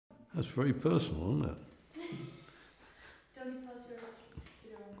That's very personal, isn't it? Don't you tell us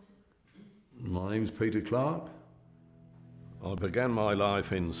your My name's Peter Clark. I began my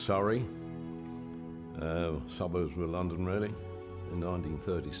life in Surrey, suburbs of London really, in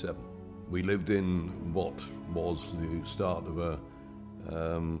 1937. We lived in what was the start of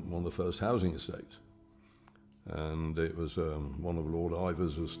one of the first housing estates. And it was one of Lord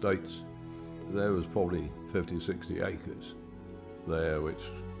Ivor's estates. There was probably 50, 60 acres there, which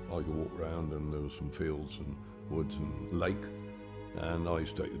I could walk around, and there was some fields and woods and lake. And I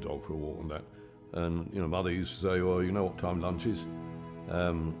used to take the dog for a walk on that. And, you know, Mother used to say, well, you know what time lunch is?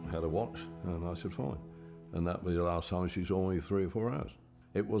 Had a watch, and I said, fine. And that was the last time she saw me, 3 or 4 hours.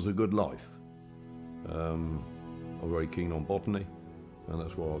 It was a good life. I was very keen on botany, and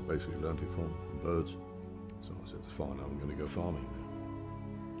that's where I basically learnt it from birds. So I said, fine, I'm going to go farming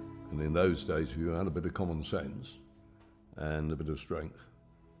now. And in those days, if you had a bit of common sense and a bit of strength,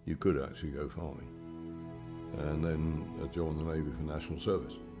 you could actually go farming. And then I joined the Navy for National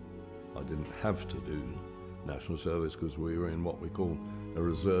Service. I didn't have to do National Service because we were in what we call a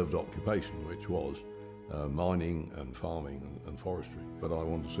reserved occupation, which was mining and farming and forestry. But I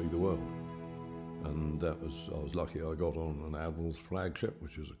wanted to see the world. And I was lucky I got on an Admiral's flagship,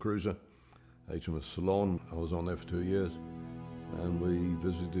 which was a cruiser, HMS Ceylon. I was on there for 2 years, and we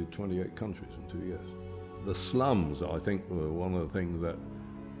visited 28 countries in 2 years. The slums, I think, were one of the things that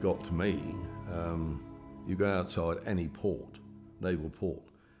got to me. You go outside any port, naval port,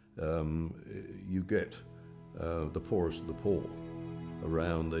 you get the poorest of the poor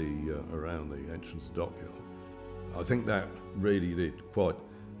around the entrance dockyard. I think that really did quite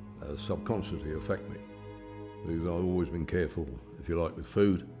subconsciously affect me, because I've always been careful, if you like, with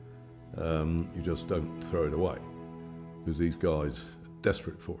food. You just don't throw it away, because these guys are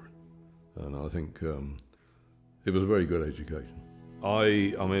desperate for it. And I think it was a very good education.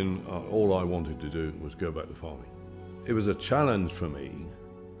 I mean, all I wanted to do was go back to farming. It was a challenge for me,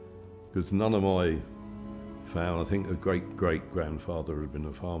 because none of my family, I think a great-great-grandfather had been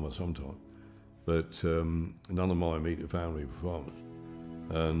a farmer sometime, but none of my immediate family were farmers.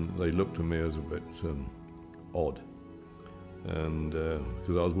 And they looked at me as a bit odd. And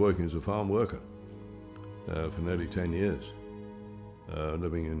because I was working as a farm worker for nearly 10 years,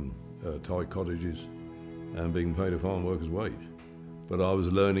 living in tight cottages and being paid a farm worker's wage. But I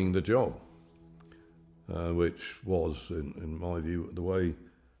was learning the job, which was, in my view,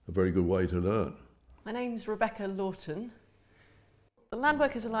 a very good way to learn. My name's Rebecca Lawton. The Land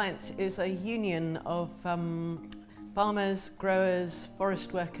Workers Alliance is a union of farmers, growers,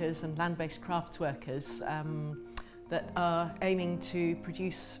 forest workers and land-based crafts workers that are aiming to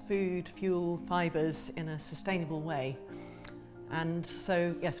produce food, fuel, fibres in a sustainable way. And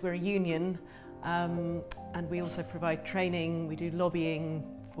so, yes, we're a union, and we also provide training. We do lobbying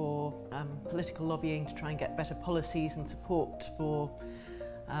for political lobbying to try and get better policies and support for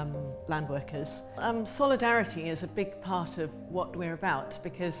land workers. Solidarity is a big part of what we're about,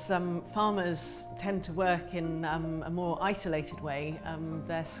 because farmers tend to work in a more isolated way.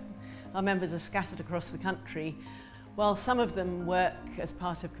 Our members are scattered across the country. While some of them work as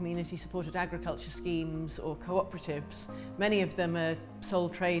part of community-supported agriculture schemes or cooperatives, many of them are sole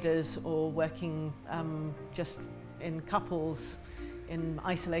traders or working just in couples in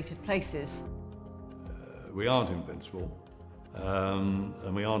isolated places. We aren't invincible,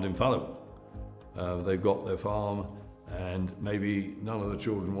 and we aren't infallible. They've got their farm, and maybe none of the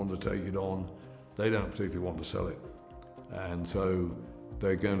children want to take it on. They don't particularly want to sell it, and so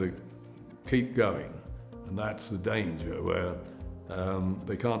they're going to keep going. And that's the danger, where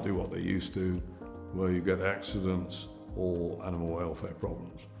they can't do what they used to, where you get accidents or animal welfare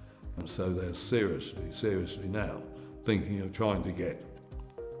problems. And so they're seriously now thinking of trying to get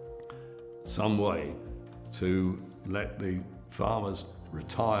some way to let the farmers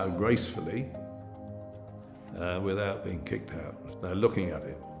retire gracefully without being kicked out. They're looking at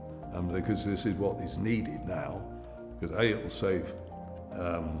it, because this is what is needed now, because A,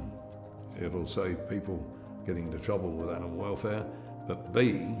 it'll save people getting into trouble with animal welfare, but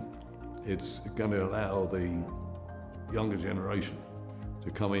B, it's going to allow the younger generation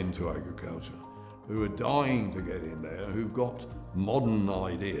to come into agriculture, who are dying to get in there, who've got modern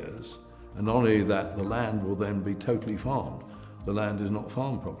ideas, and not only that, the land will then be totally farmed. The land is not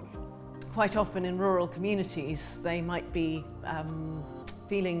farmed properly. Quite often in rural communities, they might be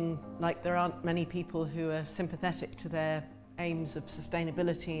feeling like there aren't many people who are sympathetic to their aims of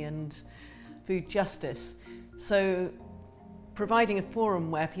sustainability and food justice. So providing a forum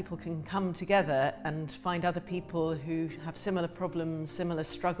where people can come together and find other people who have similar problems, similar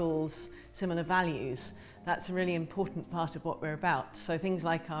struggles, similar values. That's a really important part of what we're about. So things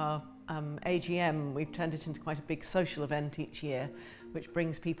like our AGM, we've turned it into quite a big social event each year, which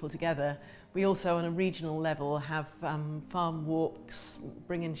brings people together. We also, on a regional level, have farm walks,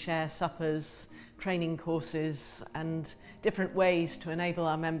 bring and share suppers, training courses, and different ways to enable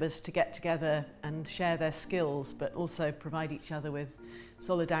our members to get together and share their skills, but also provide each other with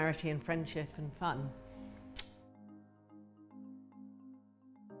solidarity and friendship and fun.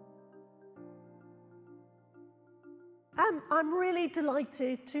 I'm really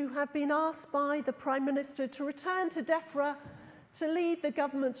delighted to have been asked by the Prime Minister to return to DEFRA to lead the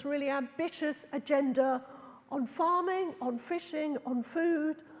government's really ambitious agenda on farming, on fishing, on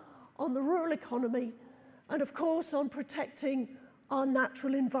food, on the rural economy, and of course on protecting our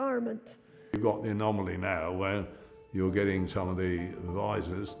natural environment. You've got the anomaly now where you're getting some of the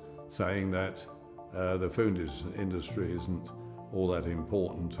advisors saying that the food industry isn't all that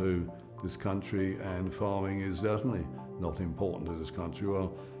important to this country and farming is definitely not important to this country.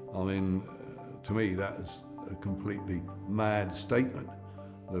 Well, I mean, to me that is a completely mad statement.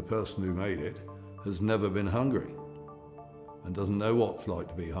 The person who made it has never been hungry and doesn't know what it's like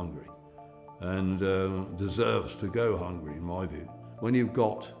to be hungry and deserves to go hungry, in my view. When you've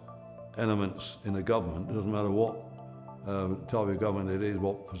got elements in a government, it doesn't matter what type of government it is,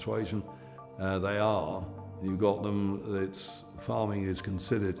 what persuasion they are, you've got them, farming is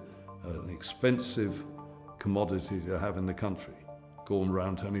considered an expensive commodity to have in the country. Gordon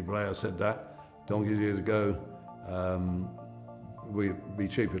Brown, Tony Blair said that donkeys years ago. It'd be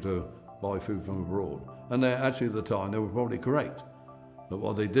cheaper to buy food from abroad. And actually at the time they were probably correct. But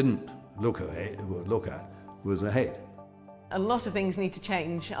what they didn't look at was ahead. A lot of things need to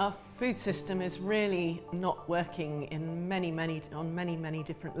change. Our food system is really not working in on many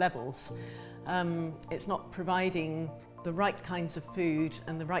different levels. It's not providing the right kinds of food,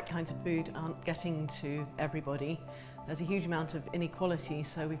 and the right kinds of food aren't getting to everybody. There's a huge amount of inequality,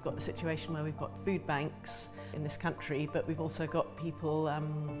 so we've got the situation where we've got food banks in this country, but we've also got people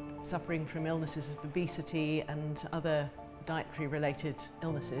suffering from illnesses of obesity and other dietary related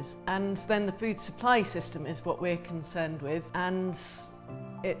illnesses. And then the food supply system is what we're concerned with, and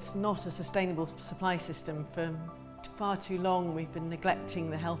it's not a sustainable supply system. For far too long we've been neglecting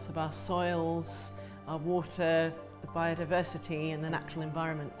the health of our soils, our water, the biodiversity and the natural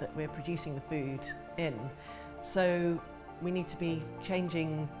environment that we're producing the food in. So we need to be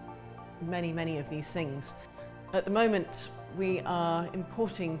changing many of these things. At the moment we are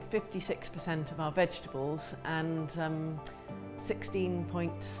importing 56% of our vegetables and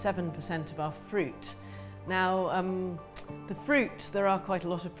 16.7% of our fruit. Now the fruit, there are quite a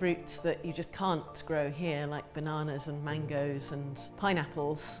lot of fruits that you just can't grow here, like bananas and mangoes and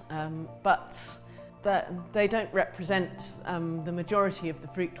pineapples, but they don't represent the majority of the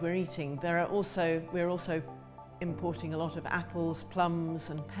fruit we're eating. We're also importing a lot of apples, plums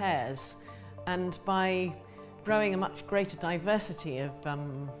and pears, and by growing a much greater diversity of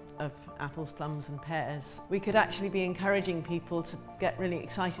apples, plums and pears, we could actually be encouraging people to get really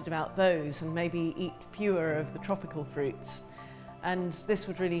excited about those and maybe eat fewer of the tropical fruits. And this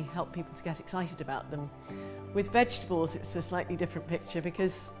would really help people to get excited about them. With vegetables it's a slightly different picture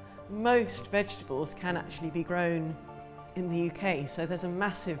because most vegetables can actually be grown in the UK, so there's a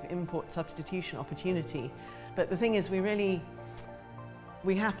massive import substitution opportunity. But the thing is,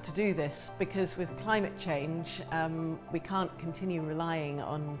 we have to do this because with climate change we can't continue relying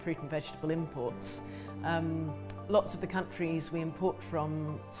on fruit and vegetable imports. Lots of the countries we import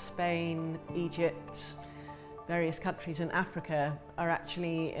from, Spain, Egypt, various countries in Africa, are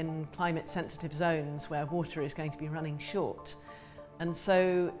actually in climate sensitive zones where water is going to be running short. And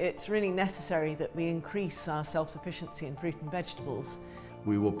so it's really necessary that we increase our self-sufficiency in fruit and vegetables.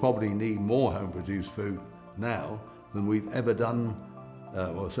 We will probably need more home-produced food now than we've ever done,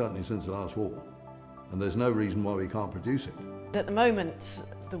 well, certainly since the last war. And there's no reason why we can't produce it. At the moment,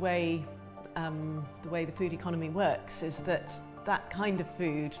 the way the food economy works is that kind of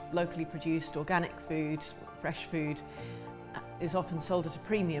food, locally produced, organic food, fresh food, is often sold at a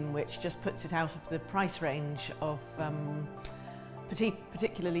premium, which just puts it out of the price range of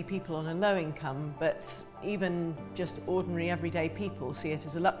particularly people on a low income, but even just ordinary everyday people see it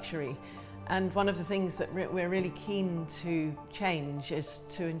as a luxury. And one of the things that we're really keen to change is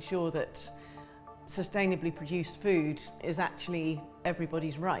to ensure that sustainably produced food is actually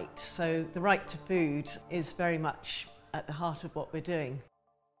everybody's right. So the right to food is very much at the heart of what we're doing.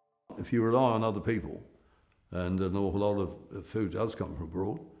 If you rely on other people, and an awful lot of food does come from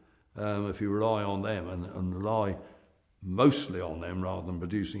abroad, if you rely on them and rely mostly on them rather than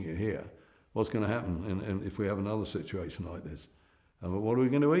producing it here, what's going to happen if we have another situation like this? And what are we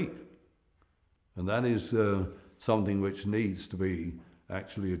going to eat? And that is something which needs to be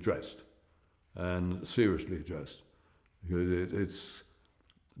actually addressed and seriously addressed. Because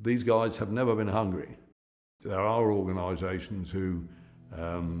these guys have never been hungry. There are organisations who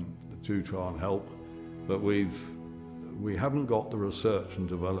do try and help, but we haven't got the research and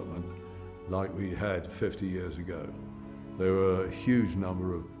development like we had 50 years ago. There were a huge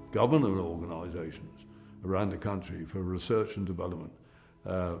number of government organisations around the country for research and development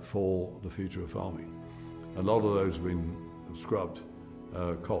for the future of farming. A lot of those have been scrubbed,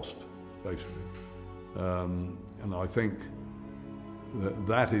 cost, basically. And I think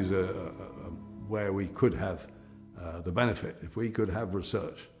that is where we could have the benefit. If we could have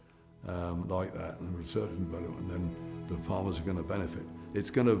research like that, and research and development, then the farmers are going to benefit. It's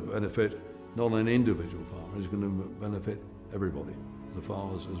going to benefit not an individual farmer, it's going to benefit everybody, the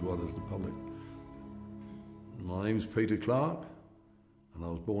farmers as well as the public. My name's Peter Clark, and I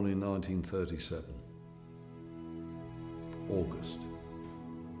was born in 1937, August.